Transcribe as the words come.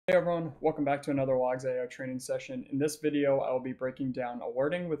Hey everyone, welcome back to another Logs.io training session. In this video, I will be breaking down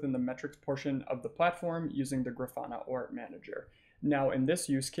alerting within the metrics portion of the platform using the Grafana Alert Manager. Now, in this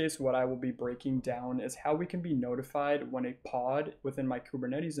use case, what I will be breaking down is how we can be notified when a pod within my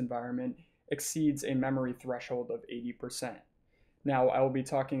Kubernetes environment exceeds a memory threshold of 80%. Now, I will be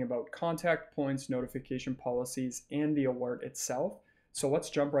talking about contact points, notification policies, and the alert itself. So let's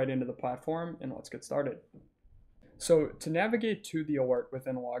jump right into the platform and let's get started. So to navigate to the alert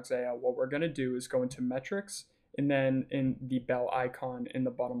within Logs.io, what we're going to do is go into metrics, and then in the bell icon in the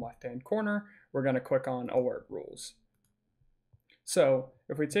bottom left-hand corner, we're going to click on alert rules. So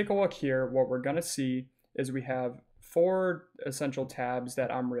if we take a look here, what we're going to see is we have four essential tabs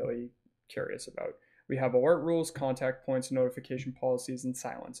that I'm really curious about. We have alert rules, contact points, notification policies, and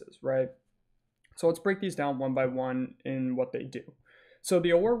silences, right? So let's break these down one by one in what they do. So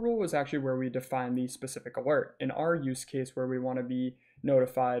the alert rule is actually where we define the specific alert. In our use case where we want to be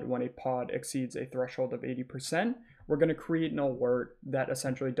notified when a pod exceeds a threshold of 80%, we're going to create an alert that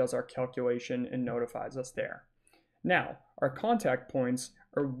essentially does our calculation and notifies us there. Now, our contact points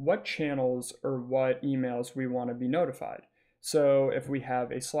are what channels or what emails we want to be notified. So if we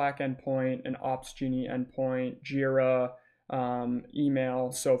have a Slack endpoint, an OpsGenie endpoint, Jira,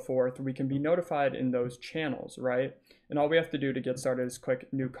 email, so forth, we can be notified in those channels, right? And all we have to do to get started is click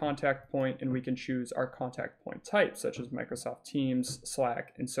new contact point, and we can choose our contact point type, such as Microsoft Teams,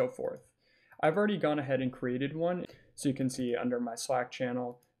 Slack, and so forth. I've already gone ahead and created one. So you can see under my Slack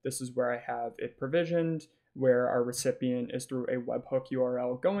channel, this is where I have it provisioned, where our recipient is through a webhook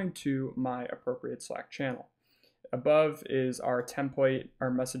URL going to my appropriate Slack channel. Above is our template,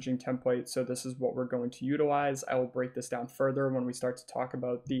 our messaging template. So this is what we're going to utilize. I will break this down further when we start to talk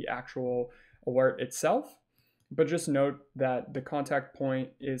about the actual alert itself. But just note that the contact point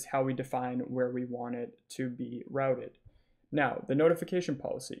is how we define where we want it to be routed. Now, the notification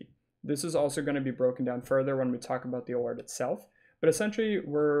policy. This is also going to be broken down further when we talk about the alert itself. But essentially,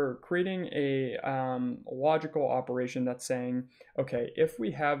 we're creating a logical operation that's saying, okay, if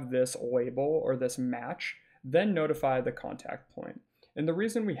we have this label or this match, then notify the contact point. And the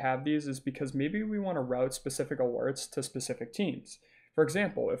reason we have these is because maybe we want to route specific alerts to specific teams. For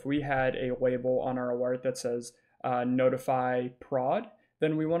example, if we had a label on our alert that says notify prod,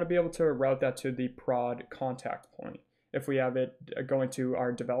 then we want to be able to route that to the prod contact point. If we have it going to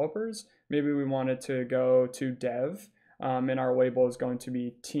our developers, maybe we want it to go to dev, and our label is going to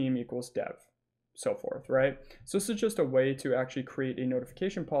be team equals dev, so forth, right? So this is just a way to actually create a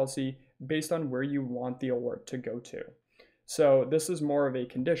notification policy based on where you want the alert to go to. So this is more of a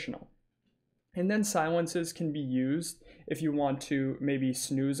conditional. And then silences can be used if you want to maybe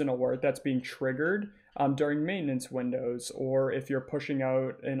snooze an alert that's being triggered during maintenance windows, or if you're pushing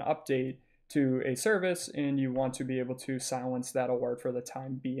out an update to a service and you want to be able to silence that alert for the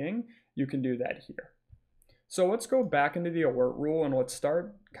time being, you can do that here. So let's go back into the alert rule and let's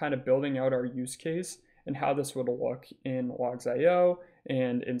start kind of building out our use case and how this would look in Logs.io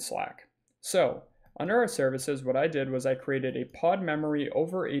and in Slack. So under our services, what I did was I created a pod memory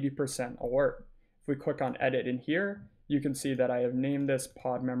over 80% alert. If we click on edit in here, you can see that I have named this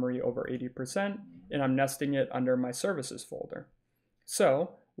pod memory over 80% and I'm nesting it under my services folder.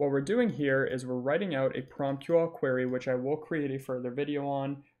 So what we're doing here is we're writing out a PromQL query, which I will create a further video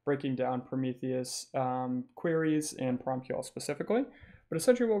on, breaking down Prometheus queries and PromQL specifically. But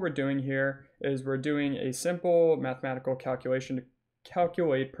essentially what we're doing here is we're doing a simple mathematical calculation to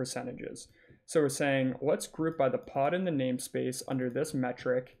calculate percentages. So we're saying, let's group by the pod in the namespace under this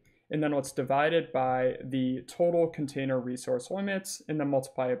metric, and then let's divide it by the total container resource limits, and then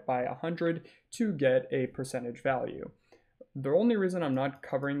multiply it by 100 to get a percentage value. The only reason I'm not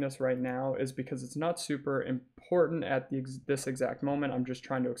covering this right now is because it's not super important at this exact moment. I'm just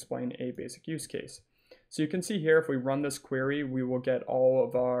trying to explain a basic use case. So you can see here, if we run this query, we will get all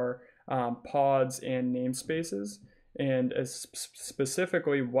of our pods and namespaces, and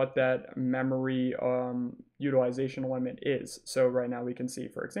specifically what that memory utilization limit is. So right now we can see,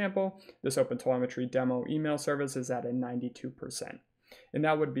 for example, this OpenTelemetry demo email service is at a 92%. And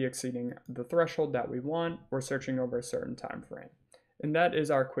that would be exceeding the threshold that we want. We're searching over a certain time frame. And that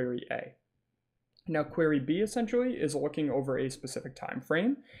is our query A. Now query B essentially is looking over a specific time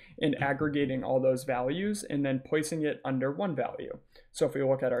frame and aggregating all those values and then placing it under one value. So if we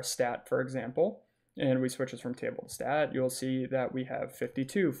look at our stat, for example, and we switch this from table to stat, you'll see that we have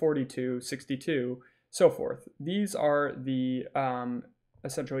 52, 42, 62, so forth. These are the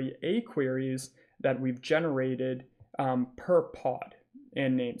essentially A queries that we've generated per pod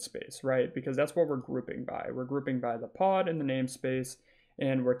and namespace, right? Because that's what we're grouping by. We're grouping by the pod and the namespace,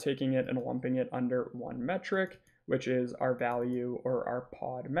 and we're taking it and lumping it under one metric, which is our value or our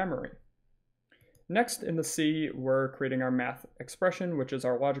pod memory. Next, in the C, we're creating our math expression, which is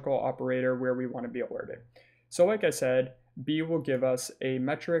our logical operator where we want to be alerted. So like I said, B will give us a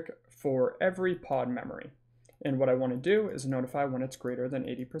metric for every pod memory. And what I want to do is notify when it's greater than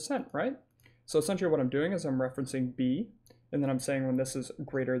 80%, right? So essentially what I'm doing is I'm referencing B, and then I'm saying when this is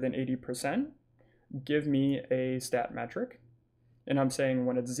greater than 80%, give me a stat metric. And I'm saying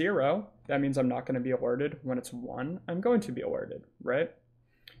when it's 0, that means I'm not going to be alerted. When it's 1, I'm going to be alerted, right?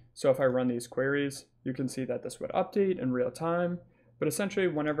 So if I run these queries, you can see that this would update in real time. But essentially,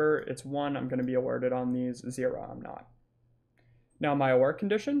 whenever it's 1, I'm going to be alerted on these, 0, I'm not. Now my alert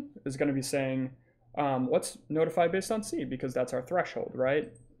condition is going to be saying, let's notify based on C, because that's our threshold,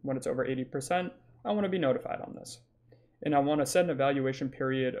 right? When it's over 80%, I want to be notified on this. And I want to set an evaluation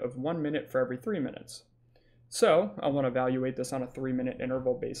period of 1 minute for every 3 minutes. So I want to evaluate this on a 3-minute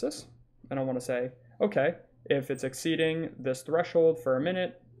interval basis. And I want to say, okay, if it's exceeding this threshold for a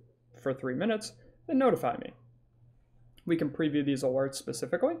minute, for 3 minutes, then notify me. We can preview these alerts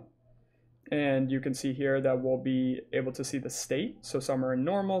specifically. And you can see here that we'll be able to see the state. So some are in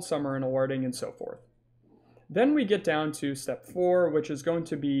normal, some are in alerting, and so forth. Then we get down to step 4, which is going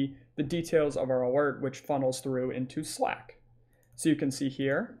to be the details of our alert, which funnels through into Slack. So you can see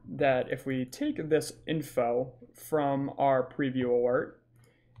here that if we take this info from our preview alert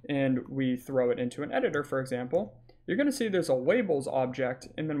and we throw it into an editor, for example, you're going to see there's a labels object,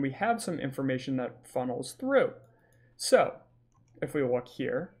 and then we have some information that funnels through. So if we look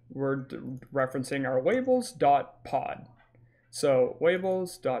here, we're referencing our labels.pod. So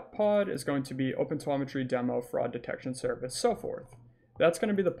labels.pod is going to be OpenTelemetry demo fraud detection service, so forth. That's going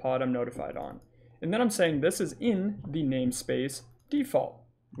to be the pod I'm notified on. And then I'm saying this is in the namespace default,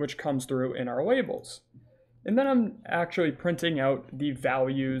 which comes through in our labels. And then I'm actually printing out the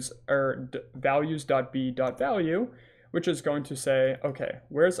values, or values.b.value, which is going to say, okay,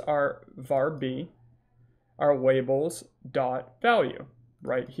 where's our var b, our labels.value,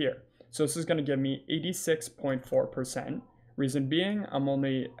 right here. So this is going to give me 86.4%. Reason being, I'm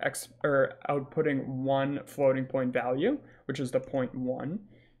only outputting one floating point value, which is the 0.1.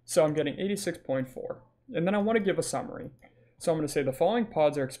 So I'm getting 86.4. And then I want to give a summary. So I'm going to say the following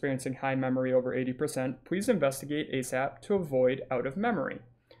pods are experiencing high memory over 80%. Please investigate ASAP to avoid out of memory.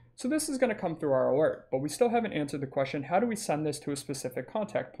 So this is going to come through our alert, but we still haven't answered the question, how do we send this to a specific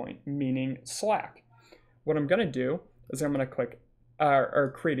contact point, meaning Slack? What I'm going to do is I'm going to click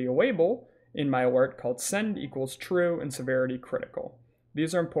or create a label in my alert called send equals true and severity critical.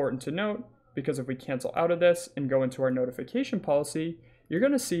 These are important to note because if we cancel out of this and go into our notification policy, you're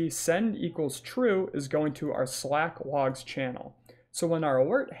going to see send equals true is going to our Slack logs channel. So when our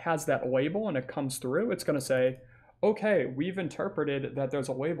alert has that label and it comes through, it's going to say, okay, we've interpreted that there's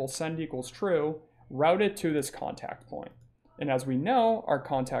a label send equals true, route it to this contact point. And as we know, our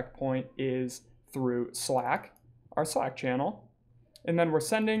contact point is through Slack, our Slack channel, and then we're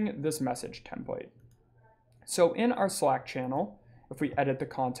sending this message template. So in our Slack channel, if we edit the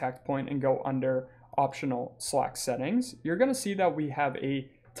contact point and go under optional Slack settings, you're going to see that we have a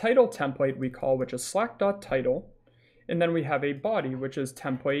title template we call, which is slack.title, and then we have a body, which is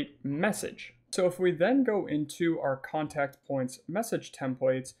template message. So if we then go into our contact points message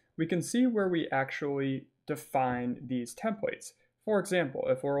templates, we can see where we actually define these templates. For example,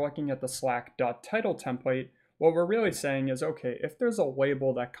 if we're looking at the slack.title template, what we're really saying is, okay, if there's a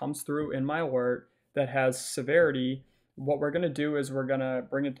label that comes through in my alert that has severity, what we're going to do is we're going to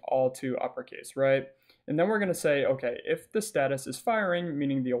bring it all to uppercase, right? And then we're going to say, okay, if the status is firing,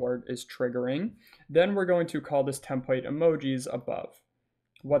 meaning the alert is triggering, then we're going to call this template emojis above.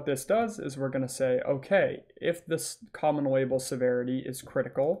 What this does is we're going to say, okay, if this common label severity is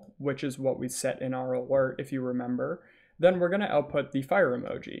critical, which is what we set in our alert, if you remember, then we're going to output the fire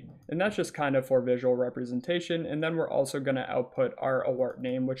emoji. And that's just kind of for visual representation. And then we're also going to output our alert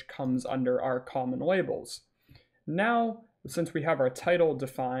name, which comes under our common labels. Now, since we have our title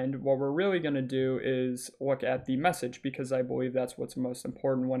defined, what we're really going to do is look at the message, because I believe that's what's most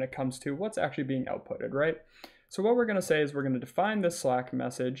important when it comes to what's actually being outputted, right? So what we're going to say is we're going to define this Slack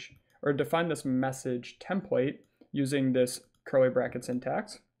message, or define this message template using this curly bracket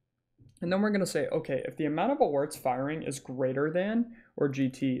syntax. And then we're going to say, okay, if the amount of alerts firing is greater than or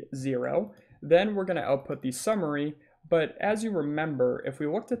GT0, then we're going to output the summary. But as you remember, if we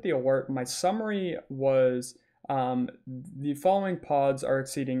looked at the alert, my summary was the following pods are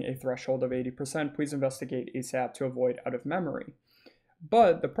exceeding a threshold of 80%. Please investigate ASAP to avoid out of memory.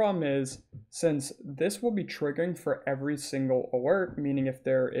 But the problem is, since this will be triggering for every single alert, meaning if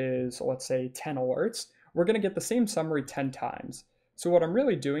there is, let's say, 10 alerts, we're going to get the same summary 10 times. So what I'm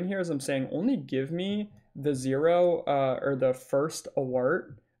really doing here is I'm saying only give me the zero or the first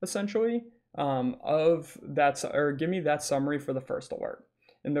alert essentially of that, or give me that summary for the first alert.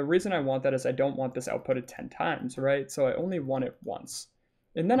 And the reason I want that is I don't want this outputted 10 times, right? So I only want it once.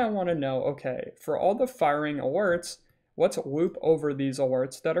 And then I want to know, okay, for all the firing alerts, let's loop over these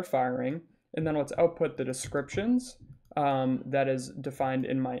alerts that are firing, and then let's output the descriptions that is defined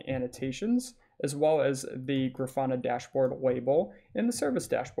in my annotations, as well as the Grafana dashboard label and the service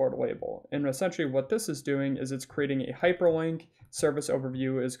dashboard label. And essentially what this is doing is it's creating a hyperlink. Service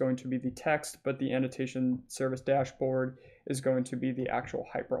overview is going to be the text, but the annotation service dashboard is going to be the actual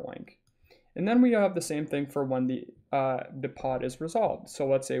hyperlink. And then we have the same thing for when the pod is resolved. So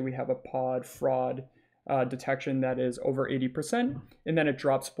let's say we have a pod fraud detection that is over 80%, and then it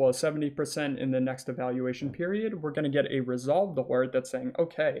drops below 70% in the next evaluation period. We're going to get a resolved alert that's saying,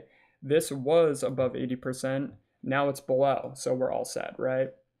 okay, this was above 80%, now it's below, so we're all set, right?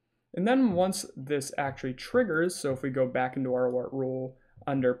 And then once this actually triggers, so if we go back into our alert rule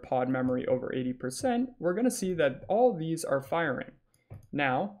under pod memory over 80%, we're going to see that all these are firing.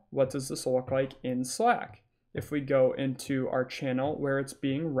 Now, what does this look like in Slack? If we go into our channel where it's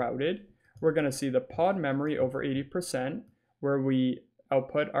being routed, we're going to see the pod memory over 80%, where we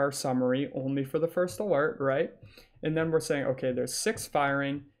output our summary only for the first alert, right? And then we're saying, okay, there's 6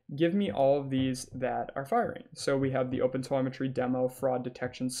 firing. Give me all of these that are firing. So we have the OpenTelemetry demo fraud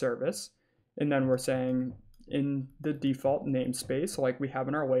detection service. And then we're saying in the default namespace, like we have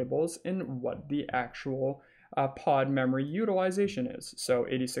in our labels, and what the actual pod memory utilization is. So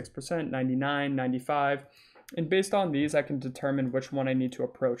 86%, 99, 95. And based on these, I can determine which one I need to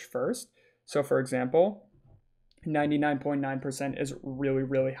approach first. So for example, 99.9% is really,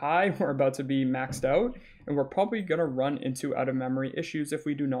 really high. We're about to be maxed out, and we're probably going to run into out-of-memory issues if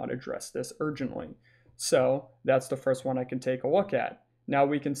we do not address this urgently. So that's the first one I can take a look at. Now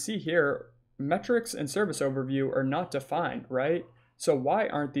we can see here, metrics and service overview are not defined, right? So why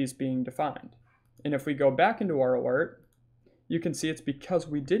aren't these being defined? And if we go back into our alert, you can see it's because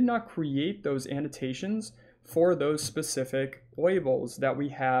we did not create those annotations for those specific labels that we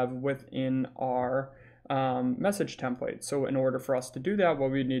have within our message template. So in order for us to do that,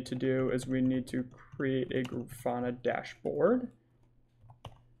 what we need to do is we need to create a Grafana dashboard.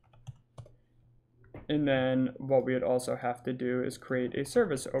 And then what we would also have to do is create a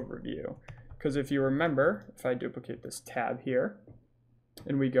service overview. Because if you remember, if I duplicate this tab here,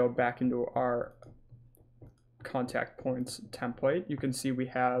 and we go back into our contact points template, you can see we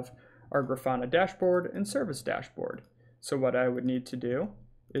have our Grafana dashboard and service dashboard. So what I would need to do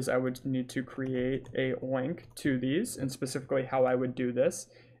is I would need to create a link to these, and specifically how I would do this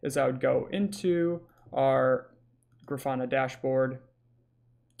is I would go into our Grafana dashboard,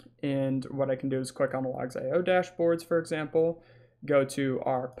 and what I can do is click on Logs.io dashboards, for example, go to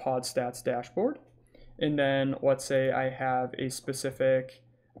our pod stats dashboard, and then let's say I have a specific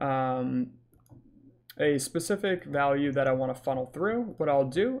value that I want to funnel through. What I'll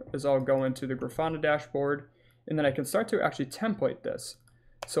do is I'll go into the Grafana dashboard, and then I can start to actually template this.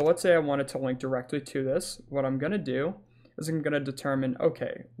 So let's say I wanted to link directly to this. What I'm going to do is I'm going to determine,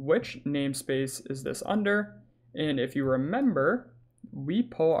 okay, which namespace is this under? And if you remember, we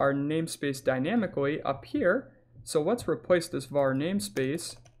pull our namespace dynamically up here. So let's replace this var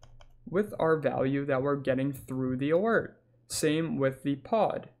namespace with our value that we're getting through the alert. Same with the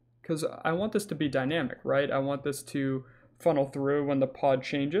pod, because I want this to be dynamic, right? I want this to funnel through when the pod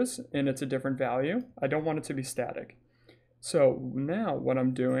changes and it's a different value. I don't want it to be static. So now what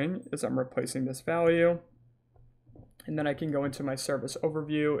I'm doing is I'm replacing this value, and then I can go into my service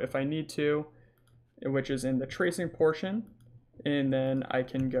overview if I need to, which is in the tracing portion. And then I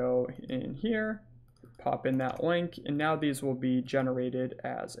can go in here, pop in that link, and now these will be generated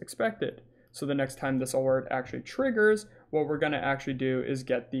as expected. So the next time this alert actually triggers, what we're going to actually do is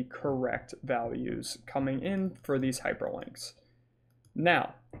get the correct values coming in for these hyperlinks.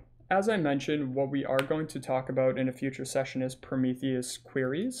 Now, as I mentioned, what we are going to talk about in a future session is Prometheus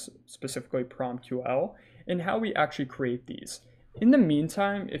queries, specifically PromQL, and how we actually create these. In the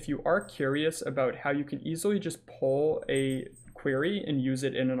meantime, if you are curious about how you can easily just pull a query and use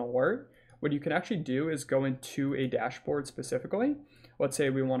it in an alert, what you can actually do is go into a dashboard specifically. Let's say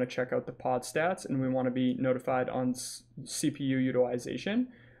we want to check out the pod stats and we want to be notified on CPU utilization.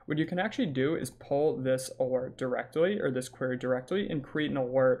 What you can actually do is pull this alert directly, or this query directly, and create an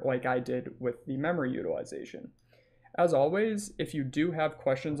alert like I did with the memory utilization. As always, if you do have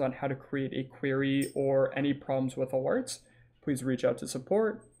questions on how to create a query or any problems with alerts, please reach out to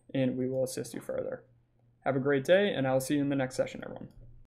support and we will assist you further. Have a great day, and I'll see you in the next session, everyone.